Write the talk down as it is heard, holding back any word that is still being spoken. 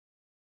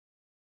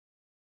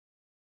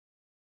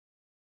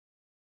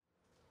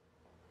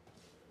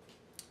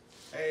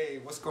Hey,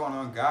 what's going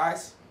on,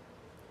 guys?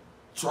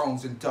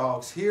 Drones and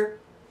Dogs here.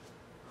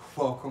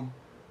 Welcome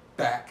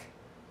back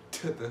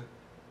to the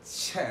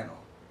channel.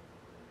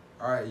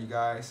 Alright, you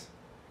guys,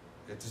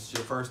 if this is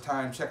your first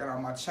time checking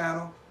out my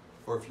channel,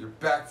 or if you're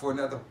back for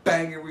another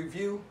banging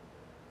review,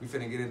 we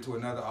finna get into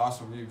another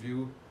awesome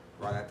review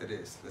right after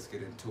this. Let's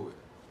get into it.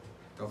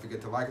 Don't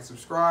forget to like and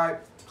subscribe,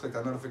 click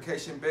that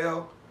notification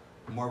bell.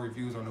 More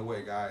reviews on the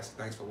way, guys.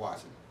 Thanks for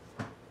watching.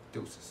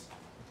 Deuces.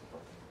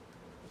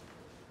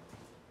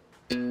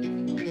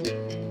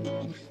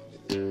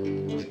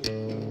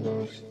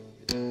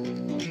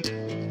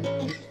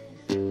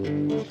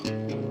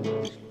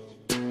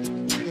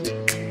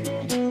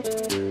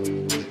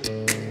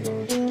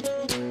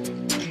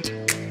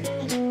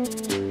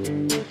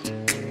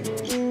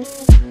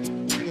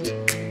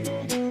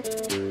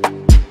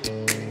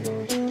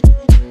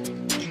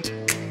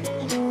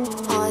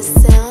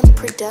 Sound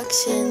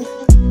production.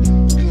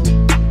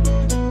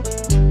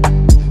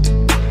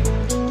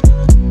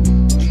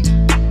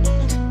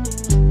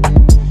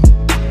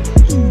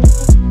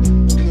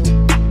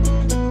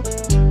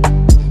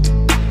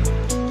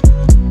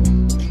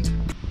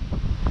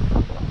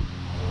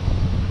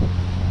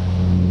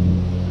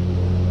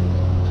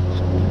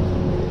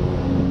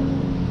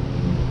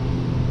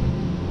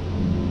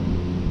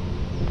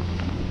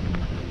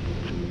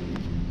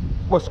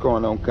 What's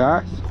going on,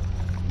 guys?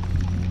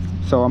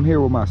 So I'm here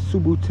with my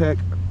Subotech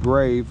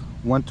Brave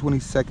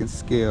 1/22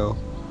 scale.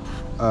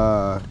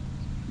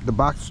 The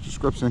box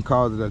description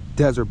calls it a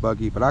desert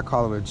buggy, but I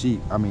call it a Jeep.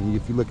 I mean,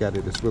 if you look at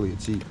it, it's really a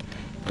Jeep.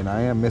 And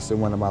I am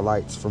missing one of my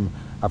lights from,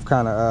 I've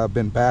kind of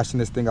been bashing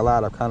this thing a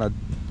lot. I've kind of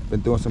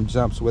been doing some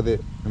jumps with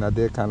it, and I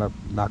did kind of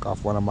knock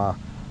off one of my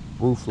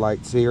roof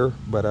lights here,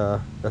 but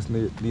that's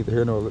neither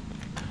here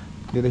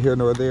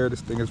nor there.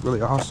 This thing is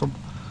really awesome.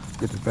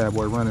 Get this bad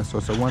boy running. So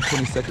it's a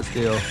 1/22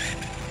 scale.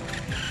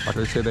 Like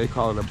I said, they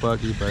call it a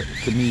buggy, but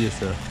to me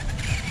it's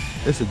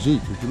a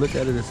Jeep. If you look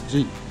at it, it's a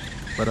Jeep.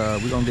 But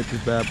we're gonna get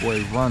this bad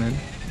boy running.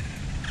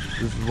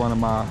 This is one of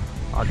my,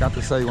 I got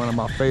to say, one of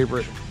my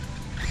favorite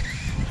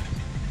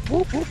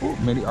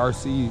mini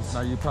RCs.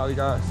 Now you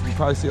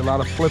probably see a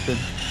lot of flipping,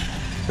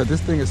 because this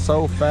thing is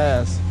so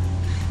fast.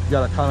 You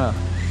gotta kind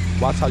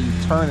of watch how you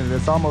turn it.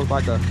 It's almost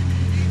like the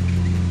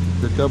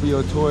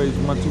WO Toys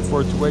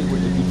 12428,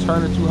 where if you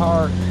turn it too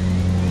hard,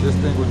 this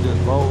thing would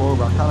just roll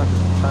over. I kind of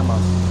just turn my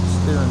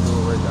steering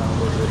wheel right down a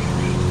little bit.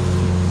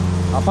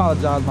 I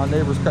apologize, my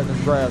neighbor's cutting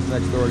his grass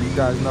next door. You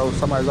guys know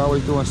somebody's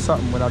always doing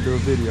something when I do a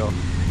video.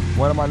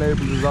 One of my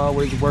neighbors is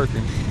always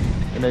working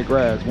in their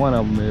grass. One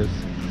of them is.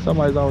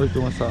 Somebody's always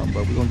doing something,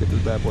 but we're gonna get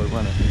this bad boy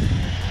running.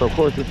 So of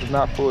course this is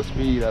not full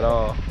speed at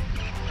all.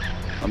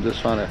 I'm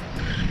just trying to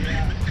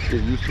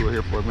get used to it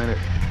here for a minute.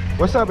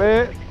 What's up,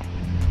 Ed?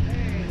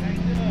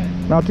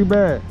 Not too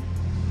bad.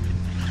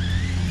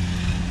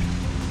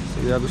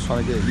 So yeah, I'm just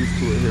trying to get used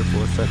to it here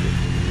for a second.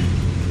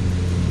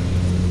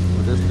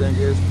 But this thing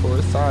is, for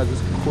its size,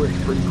 it's quick,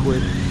 pretty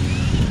quick.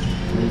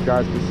 And you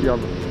guys can see, I'm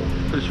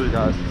pretty sure you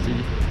guys can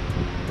see,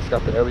 it's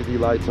got the LED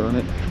lights on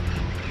it.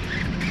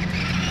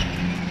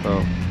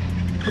 So,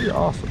 pretty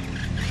awesome.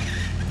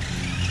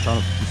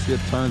 You see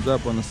it turns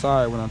up on the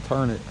side when I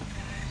turn it.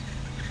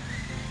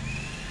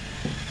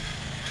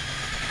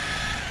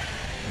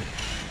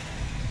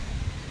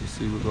 You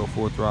see, we'll go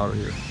full throttle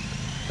here.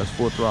 That's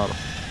full throttle.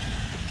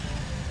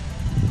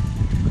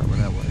 Coming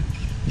that way.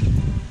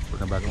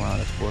 Working back around,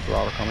 that's full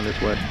throttle coming this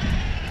way.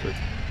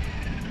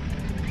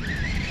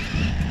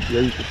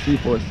 Yeah, you can see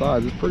for its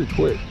size, it's pretty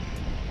quick.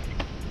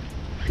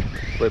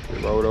 Flip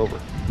it, roll it over.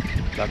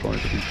 Back on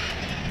its feet.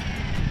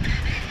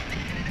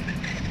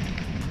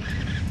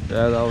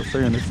 Yeah, as I was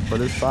saying, for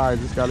this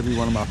size, it's got to be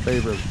one of my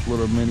favorite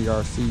little mini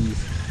RCs.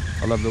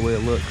 I love the way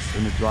it looks,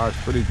 and it drives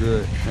pretty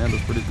good,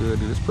 handles pretty good,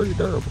 and it's pretty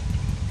durable.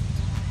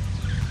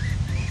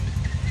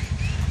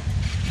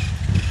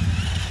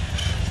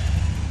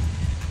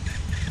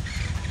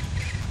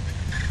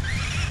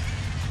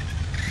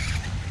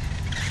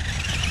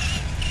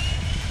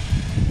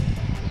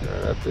 Yeah,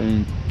 that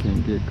thing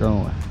can get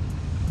going.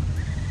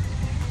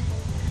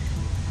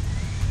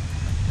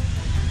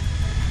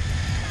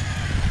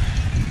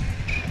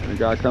 The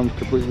guy comes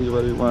completely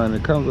ready to run.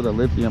 It comes with a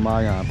lithium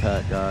ion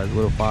pack, guys. A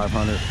little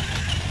 500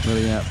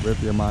 milliamp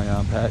lithium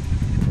ion pack.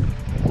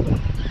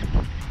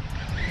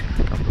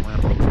 Got the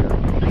lamp over here.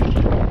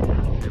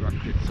 Maybe I can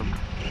get some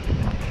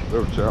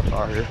little jump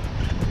out here.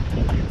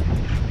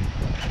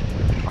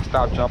 I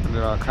stopped jumping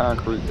it on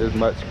concrete as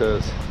much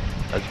because,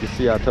 as you can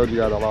see, I told you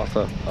guys I lost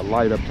a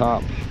light up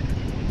top.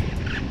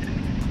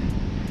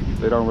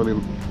 They don't really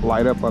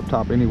light up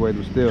top anyway,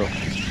 but still.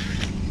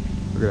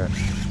 Look at that.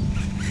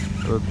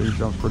 The other thing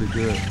jumps pretty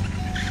good.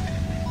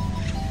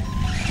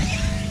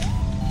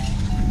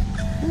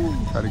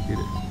 Try to get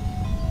it.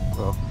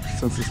 Well,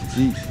 since it's a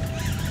Jeep,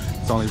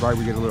 it's only right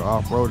we get a little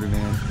off-roading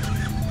in.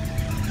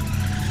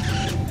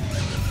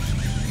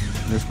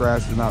 And this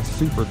grass is not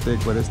super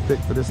thick, but it's thick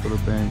for this little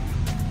thing.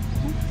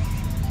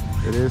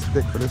 It is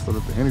thick for this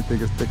little thing.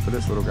 Anything is thick for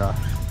this little guy.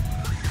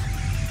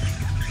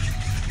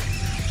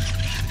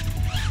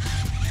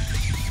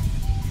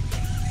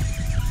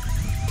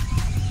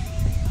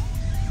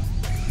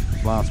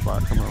 blind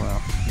spot coming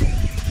around.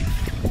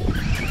 Look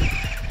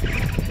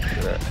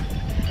at that.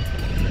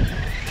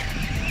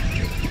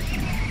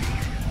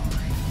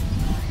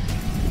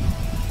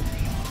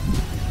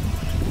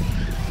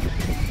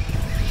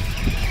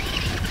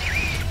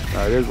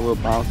 Now it is a little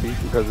bouncy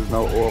because there's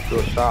no oil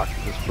fill shock.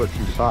 It's split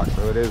 2 shocks,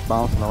 so it is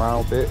bouncing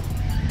around a bit.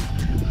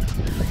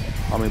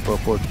 I mean, but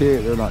for a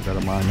kid, they're not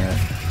gonna mind that.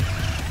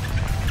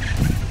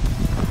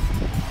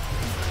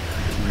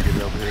 Let me get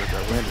it over here.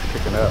 That wind is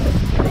picking up.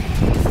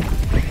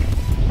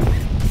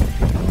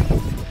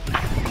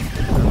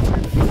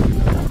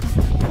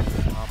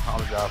 I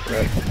apologize for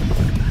that.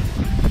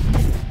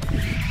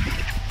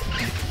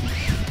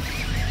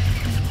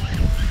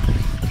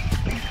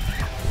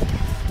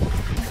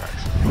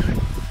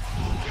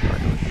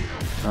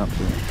 Jump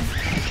in.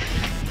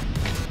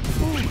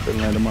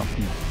 Couldn't land them up.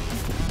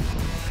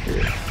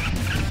 Yeah.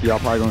 Y'all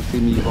probably gonna see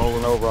me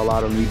rolling over a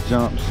lot of these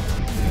jumps.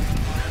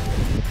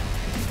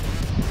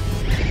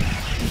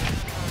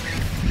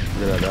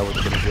 Look at that, that was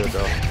pretty good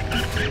though.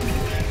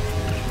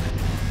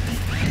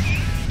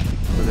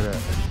 Look at that.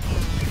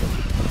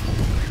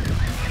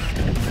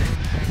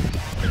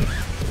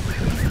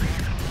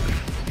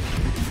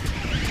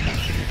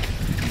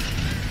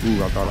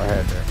 Ooh, I thought I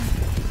had that.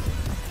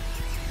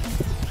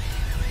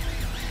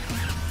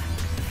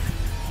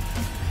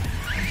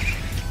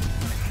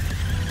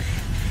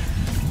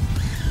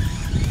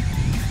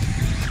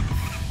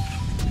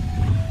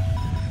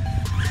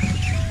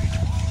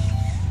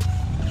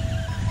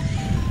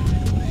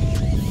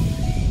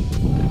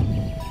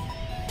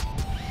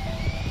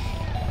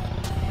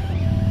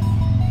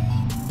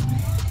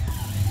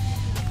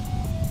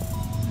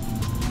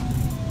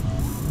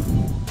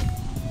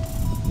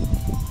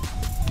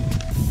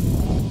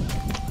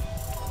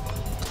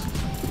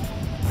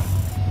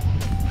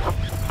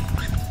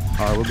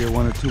 All right, we'll get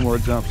 1 or 2 more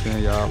jumps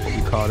in, y'all, but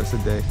we call this a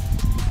day.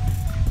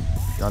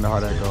 Y'all know how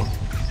that go.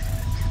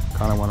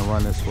 Kind of want to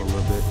run this for a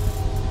little bit.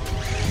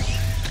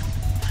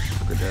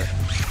 Look at that.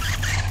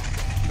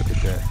 Look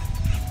at that.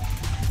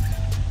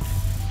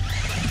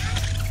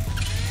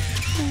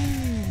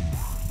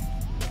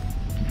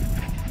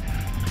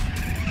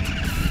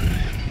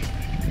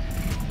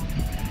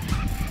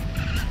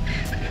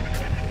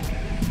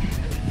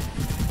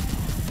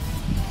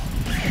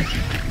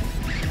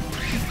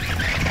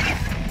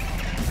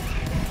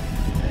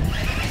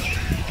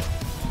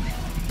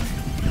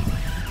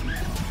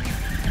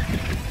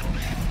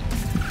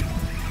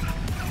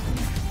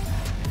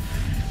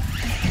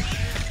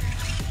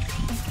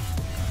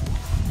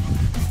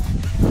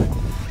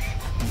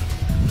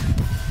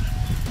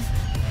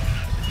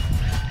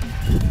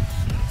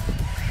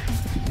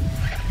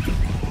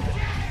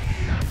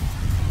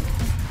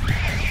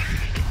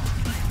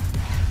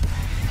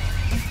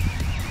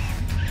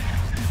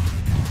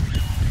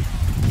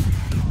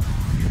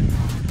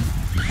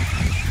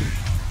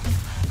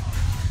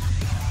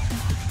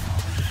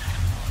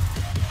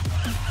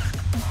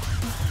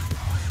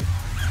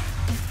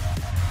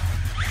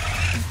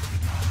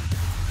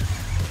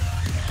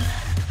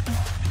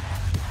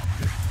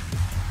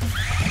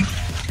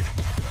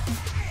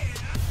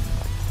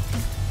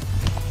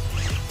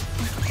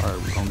 All right,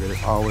 we're gonna get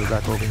it all the way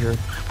back over here.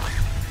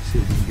 See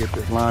if we can get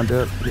this lined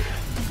up.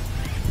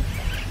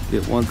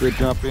 Get 1 good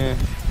jump in. And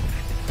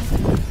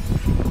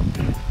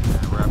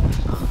wrap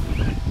this up.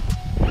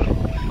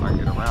 Might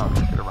get around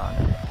it,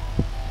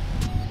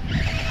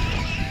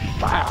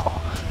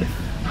 Wow.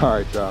 All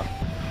right, y'all.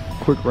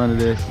 Quick run of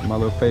this. My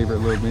little favorite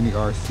little mini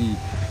RC.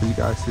 As you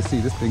guys can see,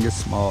 this thing is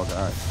small,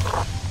 guys.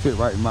 Fit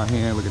right in my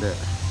hand. Look at that.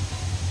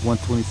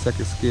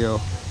 1/22 scale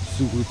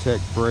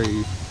Subotech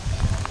Brave.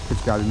 Catch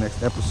you guys in the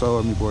next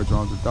episode. Me boy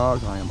Drones and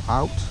Dogs. I am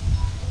out.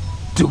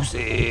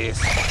 Deuces.